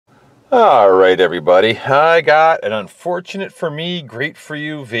All right, everybody. I got an unfortunate for me, great for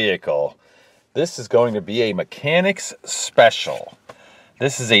you vehicle. This is going to be a mechanic's special.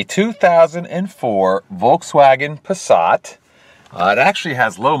 This is a 2004 Volkswagen Passat. It actually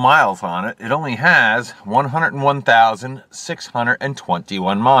has low miles on it. It only has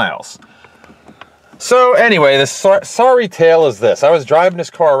 101,621 miles. So anyway, the sorry tale is this. I was driving this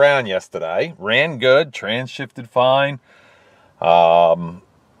car around yesterday. Ran good, trans shifted fine.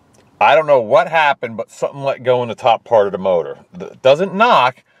 I don't know what happened, but something let go in the top part of the motor. It doesn't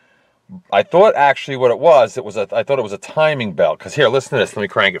knock. I thought actually what it was I thought it was a timing belt. Because here, listen to this. Let me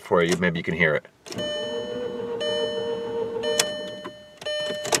crank it for you. Maybe you can hear it.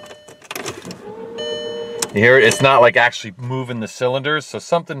 You hear it? It's not like actually moving the cylinders, so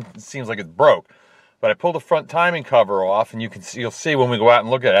something seems like it broke. But I pulled the front timing cover off, and you'll see when we go out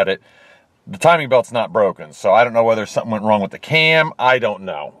and look at it, the timing belt's not broken. So I don't know whether something went wrong with the cam. I don't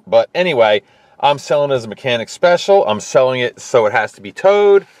know. But anyway, I'm selling it as a mechanic special. I'm selling it so it has to be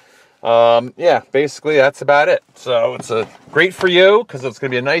towed. Yeah, basically that's about it. So it's great for you because it's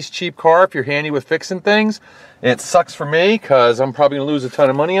going to be a nice cheap car if you're handy with fixing things. And it sucks for me because I'm probably going to lose a ton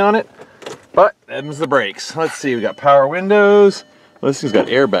of money on it. But them's the brakes. Let's see, we got power windows. Well, this thing's got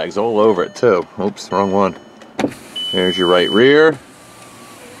airbags all over it too. Oops, wrong one. There's your right rear.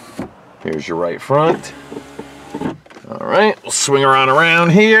 Here's your right front. All right, we'll swing around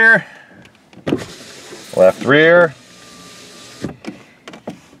here. Left rear.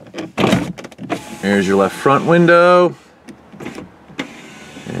 Here's your left front window.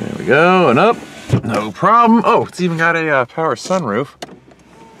 There we go, and up. No problem. Oh, it's even got a power sunroof.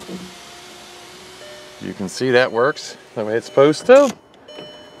 You can see that works the way it's supposed to.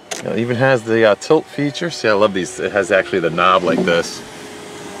 It even has the tilt feature. See, I love these. It has actually the knob like this.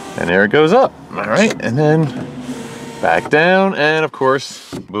 And there it goes up. All right, and then back down, and of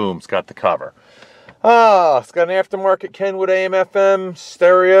course, boom, it's got the cover. It's got an aftermarket Kenwood AM/FM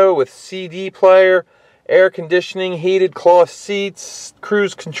stereo with CD player, air conditioning, heated cloth seats,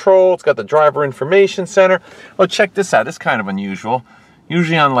 cruise control. It's got the driver information center. Oh, check this out. This is kind of unusual.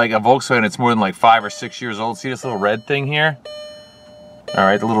 Usually on like a Volkswagen, it's more than like 5 or 6 years old. See this little red thing here? All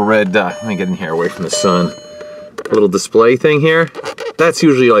right, the little red, let me get in here away from the sun. Little display thing here. That's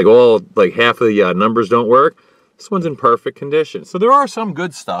usually like half of the numbers don't work. This one's in perfect condition. So there are some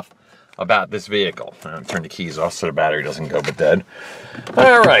good stuff about this vehicle. I'll turn the keys off so the battery doesn't go but dead.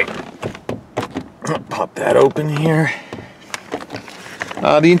 All right, pop that open here.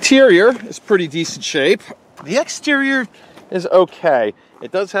 The interior is pretty decent shape. The exterior is okay.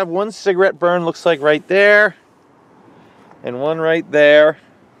 It does have one cigarette burn, looks like right there, and one right there.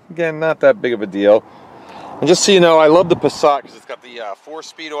 Again, not that big of a deal. And just so you know, I love the Passat because it's got the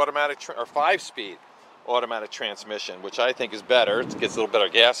 4-speed automatic or 5-speed automatic transmission, which I think is better. It gets a little better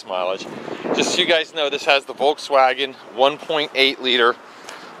gas mileage. Just so you guys know, this has the Volkswagen 1.8 liter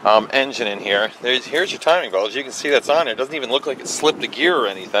engine in here. Here's your timing belt. As you can see, that's on there. It doesn't even look like it slipped a gear or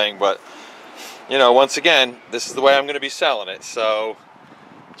anything, but you know, once again, this is the way I'm going to be selling it. So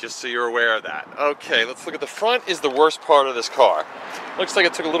just so you're aware of that. Okay, let's look at the front. Is the worst part of this car. Looks like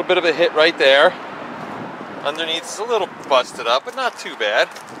it took a little bit of a hit right there. Underneath is a little busted up, but not too bad.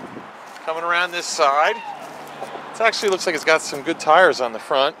 Coming around this side, it actually looks like it's got some good tires on the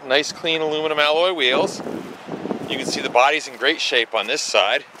front. Nice clean aluminum alloy wheels. You can see the body's in great shape on this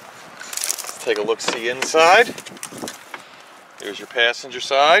side. Let's take a look-see inside. Here's your passenger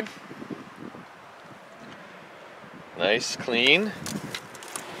side. Nice, clean.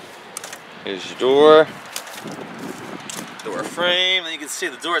 Here's your door frame. And you can see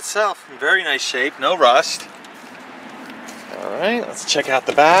the door itself in very nice shape, no rust. All right, let's check out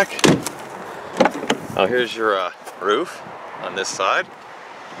the back. Oh, here's your roof on this side.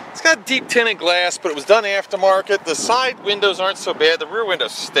 It's got deep tinted glass, but it was done aftermarket. The side windows aren't so bad. The rear window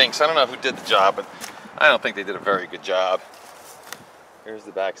stinks. I don't know who did the job, but I don't think they did a very good job. Here's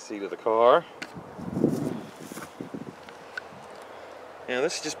the back seat of the car. Yeah,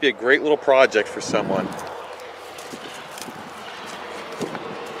 this would just be a great little project for someone.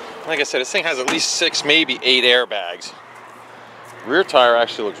 Like I said, this thing has at least 6, maybe 8 airbags. Rear tire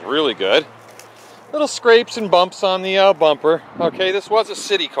actually looks really good. Little scrapes and bumps on the bumper. Okay, this was a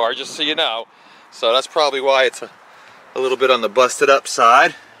city car, just so you know. So that's probably why it's a little bit on the busted up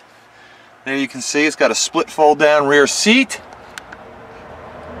side. There you can see it's got a split fold down rear seat.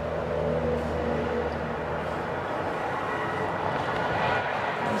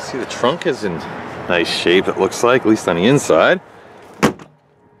 You see the trunk is in nice shape, it looks like, at least on the inside.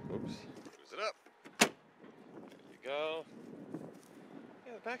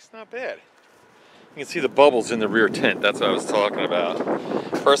 Back's not bad. You can see the bubbles in the rear tint. That's what I was talking about.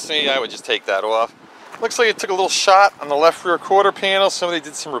 Personally, I would just take that off. Looks like it took a little shot on the left rear quarter panel. Somebody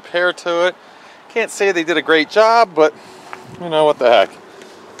did some repair to it. Can't say they did a great job, but you know, what the heck.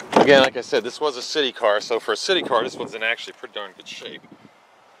 Again, like I said, this was a city car, so for a city car, this one's in actually pretty darn good shape.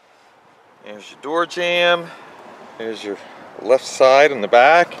 There's your door jamb. There's your left side and the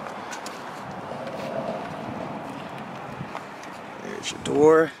back. There's your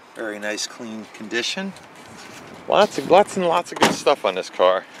door. Very nice, clean condition. Lots and lots of good stuff on this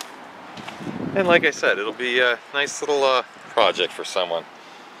car. And like I said, it'll be a nice little project for someone.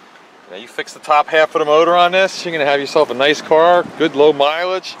 Now you fix the top half of the motor on this, you're gonna have yourself a nice car, good low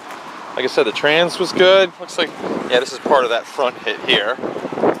mileage. Like I said, the trans was good. Looks like, yeah, this is part of that front hit here.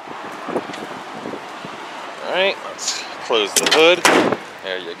 All right, let's close the hood.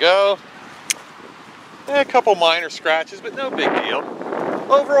 There you go. A couple minor scratches, but no big deal.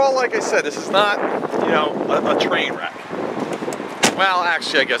 Overall, like I said, this is not, you know, a train wreck. Well,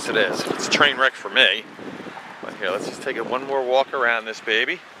 actually, I guess it is. It's a train wreck for me. But here, let's just take it one more walk around this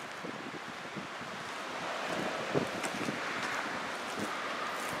baby.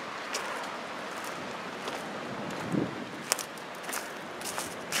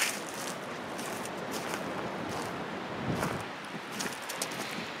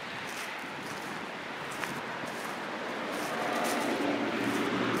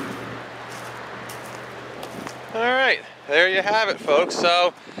 Alright, there you have it, folks.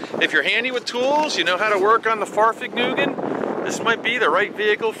 So, if you're handy with tools, you know how to work on the Farfignugan, this might be the right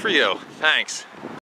vehicle for you. Thanks.